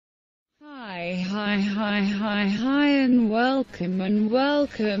Hi, and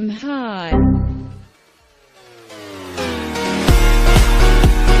welcome, hi.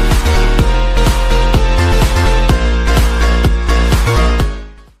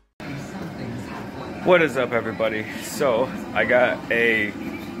 What is up, everybody? So I got a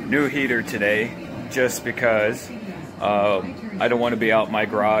new heater today just because I don't want to be out my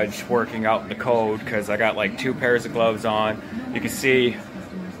garage working out in the cold, because I got like 2 pairs of gloves on. You can see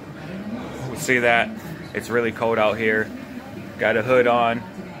that it's really cold out here. Got a hood on,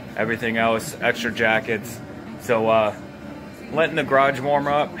 everything else, extra jackets. So letting the garage warm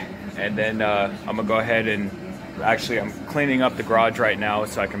up, and then I'm gonna go ahead and actually I'm cleaning up the garage right now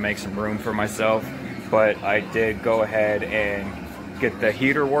so I can make some room for myself. But I did go ahead and get the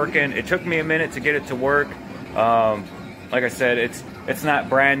heater working. It took me a minute to get it to work. Like I said, it's not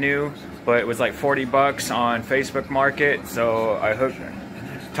brand new, but it was like 40 bucks on Facebook Market. So I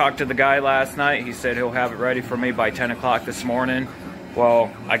talked to the guy last night. He said he'll have it ready for me by 10 o'clock this morning.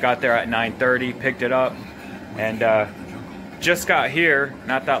 Well, I got there at 9:30, picked it up, and just got here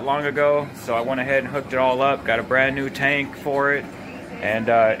not that long ago. So I went ahead and hooked it all up, got a brand new tank for it, and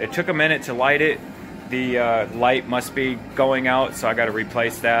it took a minute to light it. The light must be going out, so I got to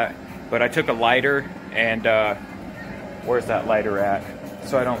replace that. But I took a lighter, and where's that lighter at?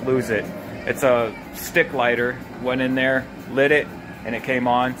 So I don't lose it. It's a stick lighter. Went in there, lit it, and it came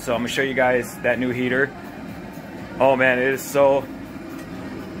on. So I'm gonna show you guys that new heater. Oh man, it is so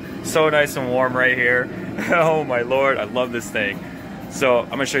nice and warm right here. Oh my lord, I love this thing. So I'm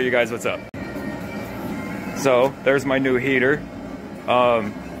gonna show you guys what's up. So there's my new heater.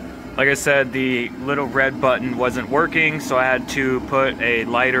 Like I said, the little red button wasn't working, so I had to put a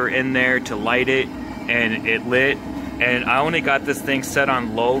lighter in there to light it, and it lit. And I only got this thing set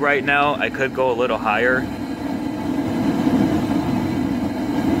on low right now. I could go a little higher.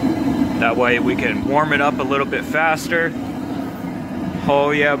 That way we can warm it up a little bit faster. Oh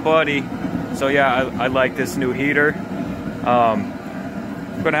yeah, buddy. So yeah, I like this new heater. I'm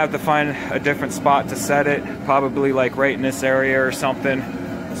gonna have to find a different spot to set it, probably like right in this area or something,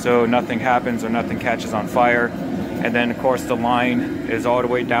 so nothing happens or nothing catches on fire. And then of course the line is all the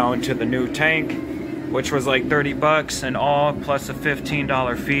way down to the new tank, which was like 30 bucks and all, plus a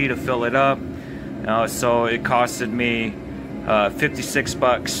 $15 fee to fill it up. So it costed me 56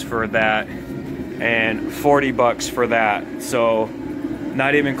 bucks for that and 40 bucks for that. So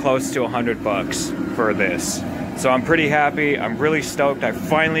not even close to 100 bucks for this. So I'm pretty happy. I'm really stoked. I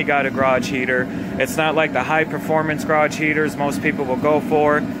finally got a garage heater. It's not like the high performance garage heaters most people will go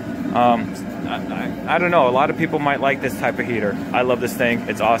for. I don't know, a lot of people might like this type of heater. I love this thing,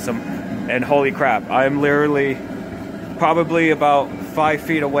 it's awesome. And holy crap, I'm literally probably about 5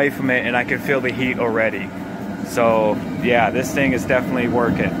 feet away from it and I can feel the heat already. So yeah, this thing is definitely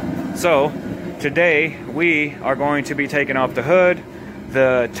working. So today we are going to be taking off the hood.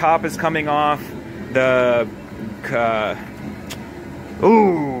 The top is coming off. The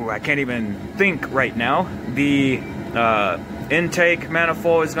I can't even think right now. The intake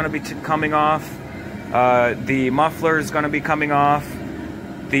manifold is going to be coming off. The muffler is going to be coming off.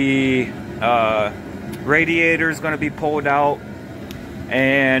 The radiator is going to be pulled out.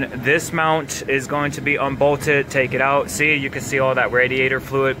 And this mount is going to be unbolted. Take it out. See, you can see all that radiator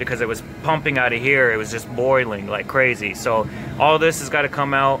fluid because it was pumping out of here. It was just boiling like crazy. So all this has got to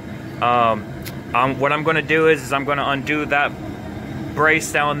come out. What I'm going to do is I'm going to undo that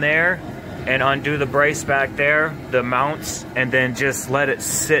brace down there and undo the brace back there, the mounts, and then just let it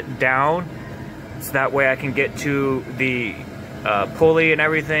sit down. So that way I can get to the pulley and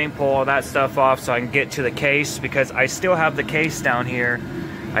everything, pull all that stuff off so I can get to the case, because I still have the case down here.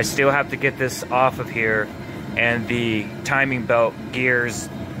 I still have to get this off of here, and the timing belt, gears,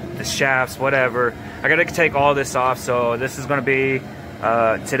 the shafts, whatever. I gotta take all this off. So this is gonna be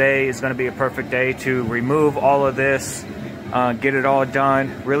today is gonna be a perfect day to remove all of this, get it all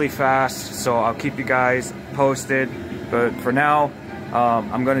done really fast. So I'll keep you guys posted, but for now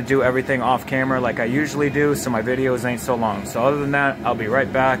I'm going to do everything off camera like I usually do, so my videos ain't so long. So other than that, I'll be right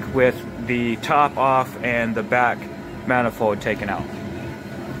back with the top off and the back manifold taken out.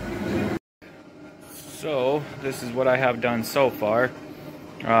 So this is what I have done so far.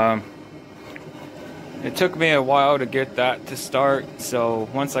 It took me a while to get that to start, so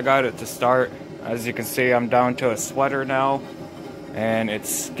once I got it to start, as you can see, I'm down to a sweater now, and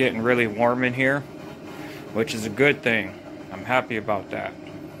it's getting really warm in here, which is a good thing. I'm happy about that.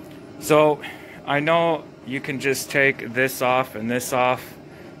 So I know you can just take this off and this off.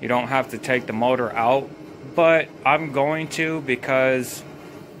 You don't have to take the motor out, but I'm going to, because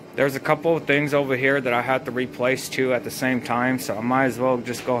there's a couple of things over here that I have to replace too at the same time, so I might as well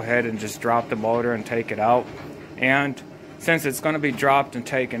just go ahead and just drop the motor and take it out. And since it's going to be dropped and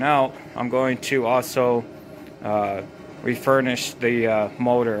taken out, I'm going to also refurnish the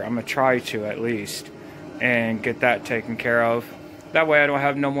motor. I'm going to try to at least, and get that taken care of. That way I don't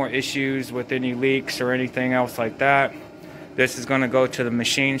have no more issues with any leaks or anything else like that. This is going to go to the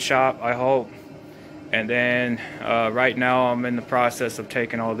machine shop, I hope. And then right now I'm in the process of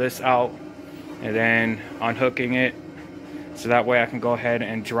taking all this out and then unhooking it, so that way I can go ahead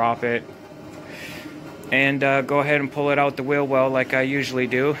and drop it and go ahead and pull it out the wheel well like I usually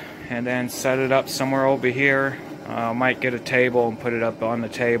do, and then set it up somewhere over here. I might get a table and put it up on the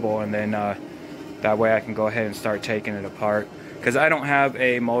table, and then that way I can go ahead and start taking it apart, because I don't have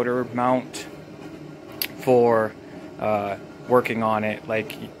a motor mount for working on it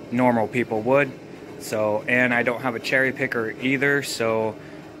like normal people would. So, and I don't have a cherry picker either, so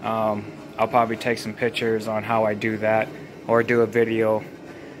I'll probably take some pictures on how I do that, or do a video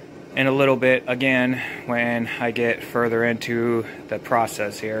in a little bit again when I get further into the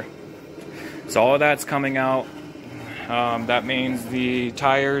process here. So all of that's coming out. That means the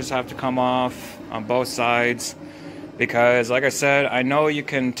tires have to come off on both sides, because like I said, I know you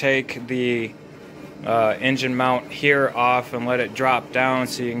can take the engine mount here off and let it drop down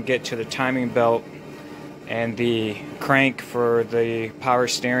so you can get to the timing belt and the crank for the power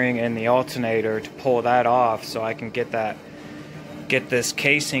steering and the alternator, to pull that off so I can get this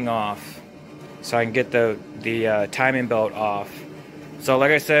casing off, so I can get the timing belt off. So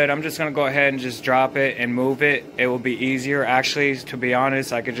like I said, I'm just gonna go ahead and just drop it and move it. It will be easier. Actually, to be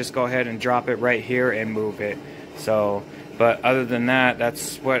honest, I could just go ahead and drop it right here and move it. So, but other than that,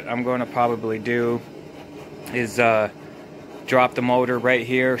 that's what I'm going to probably do, is drop the motor right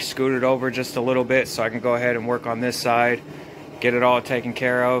here, scoot it over just a little bit so I can go ahead and work on this side, get it all taken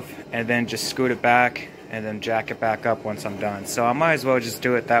care of, and then just scoot it back and then jack it back up once I'm done. So I might as well just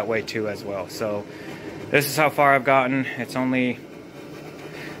do it that way too as well. So this is how far I've gotten. It's only,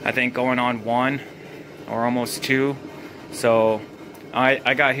 I think, going on 1 or almost 2. So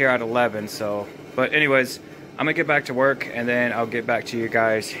I got here at 11. So, but anyways, I'm gonna get back to work, and then I'll get back to you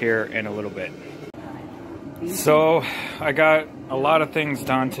guys here in a little bit. So I got a lot of things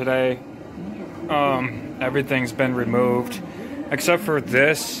done today. Everything's been removed except for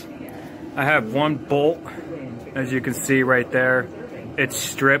this. I have one bolt, as you can see right there. It's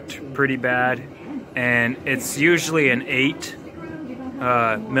stripped pretty bad, and it's usually an 8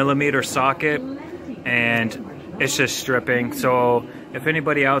 millimeter socket, and it's just stripping. So if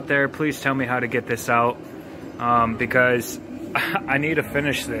anybody out there, please tell me how to get this out, because I need to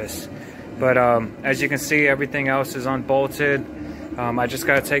finish this. But as you can see, everything else is unbolted. I just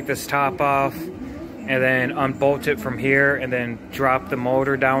got to take this top off and then unbolt it from here, and then drop the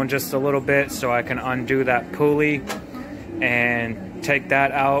motor down just a little bit so I can undo that pulley and take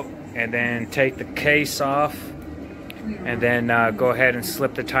that out, and then take the case off, and then go ahead and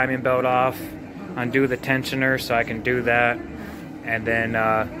slip the timing belt off, undo the tensioner so I can do that, and then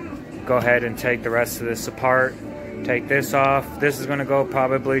go ahead and take the rest of this apart. Take this off. This is going to go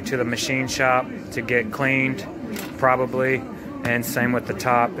probably to the machine shop to get cleaned, probably, and same with the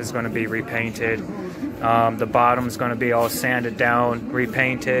top is going to be repainted. The bottom is going to be all sanded down,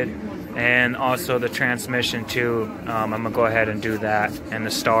 repainted, and also the transmission too. I'm going to go ahead and do that, and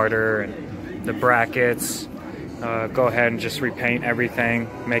the starter and the brackets. Go ahead and just repaint everything,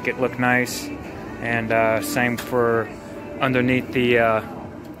 make it look nice, and same for underneath the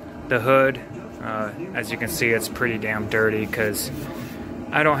hood. As you can see, it's pretty damn dirty because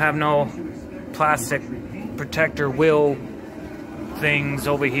I don't have no plastic protector wheel things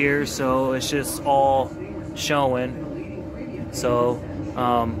over here, so it's just all showing. So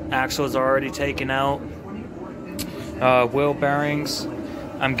axles are already taken out. Wheel bearings,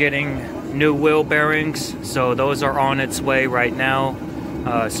 I'm getting new wheel bearings, so those are on its way right now.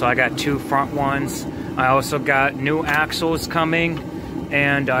 So I got 2 front ones. I also got new axles coming,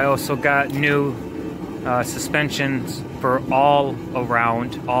 and I also got new suspensions for all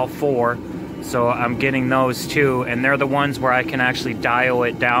around, all 4. So I'm getting those too, and they're the ones where I can actually dial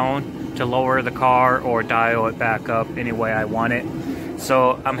it down to lower the car or dial it back up any way I want it.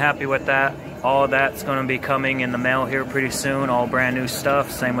 So I'm happy with that. All of that's going to be coming in the mail here pretty soon, all brand new stuff.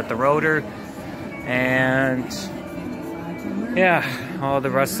 Same with the rotor. And yeah, all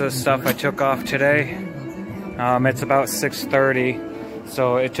the rest of the stuff I took off today. It's about 6:30.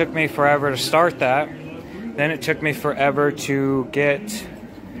 So it took me forever to start that. Then it took me forever to get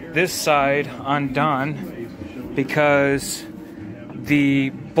this side undone, because the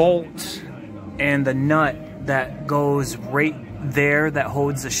bolt and the nut that goes right there that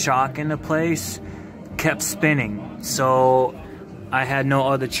holds the shock into place kept spinning. So I had no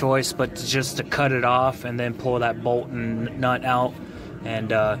other choice but just to cut it off and then pull that bolt and nut out,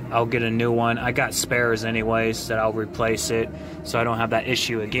 and I'll get a new one. I got spares anyways that I'll replace it so I don't have that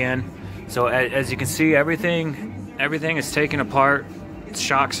issue again. So as you can see, everything is taken apart.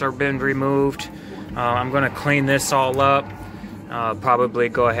 Shocks have been removed. I'm gonna clean this all up. Probably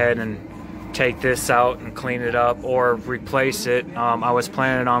go ahead and take this out and clean it up or replace it. I was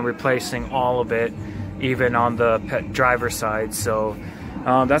planning on replacing all of it, even on the driver's side. So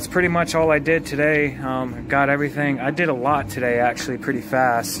that's pretty much all I did today. Got everything. I did a lot today, actually, pretty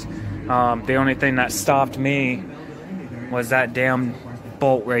fast. The only thing that stopped me was that damn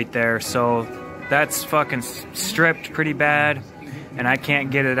bolt right there. So that's fucking stripped pretty bad, and I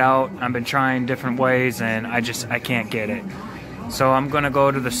can't get it out. I've been trying different ways and I can't get it. So I'm gonna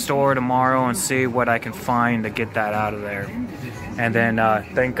go to the store tomorrow and see what I can find to get that out of there. And then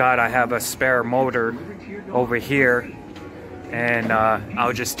thank God I have a spare motor over here, and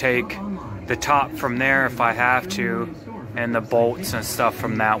I'll just take the top from there if I have to, and the bolts and stuff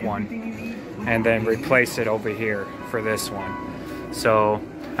from that one, and then replace it over here for this one. So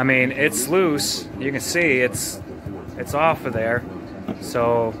I mean, it's loose. You can see it's off of there.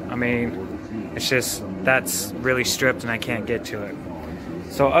 So I mean, it's just that's really stripped and I can't get to it.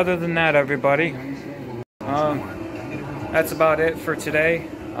 So other than that, everybody, that's about it for today.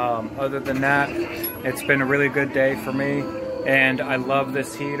 Other than that, it's been a really good day for me, and I love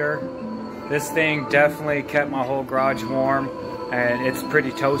this heater. This thing definitely kept my whole garage warm, and it's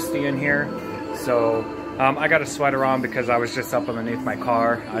pretty toasty in here. So I got a sweater on because I was just up underneath my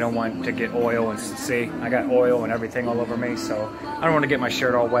car. I don't want to get oil and see, I got oil and everything all over me, so I don't want to get my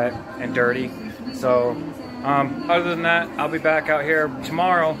shirt all wet and dirty. So other than that, I'll be back out here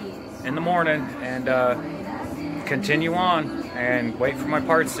tomorrow in the morning and continue on and wait for my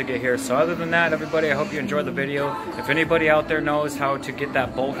parts to get here. So other than that, everybody, I hope you enjoyed the video. If anybody out there knows how to get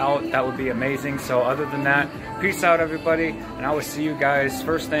that bolt out, that would be amazing. So other than that, peace out, everybody, and I will see you guys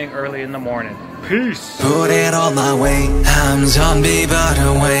first thing early in the morning. Peace. Put it on my way. I'm zombie but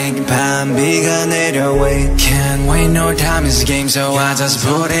awake. 밤비가 내려와. Can't wait, no time is a game, so I just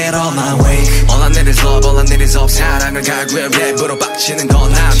put it on my way. All I need is love, all I need is hope. 사랑을 갈구해 랩으로 빡치는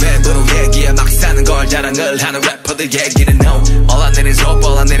건 난 랩으로 얘기해. 막 사는 걸 자랑을 하는 래퍼들 얘기는 no. All I need is hope,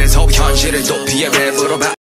 all I need is hope. 현실을 도피해 랩으로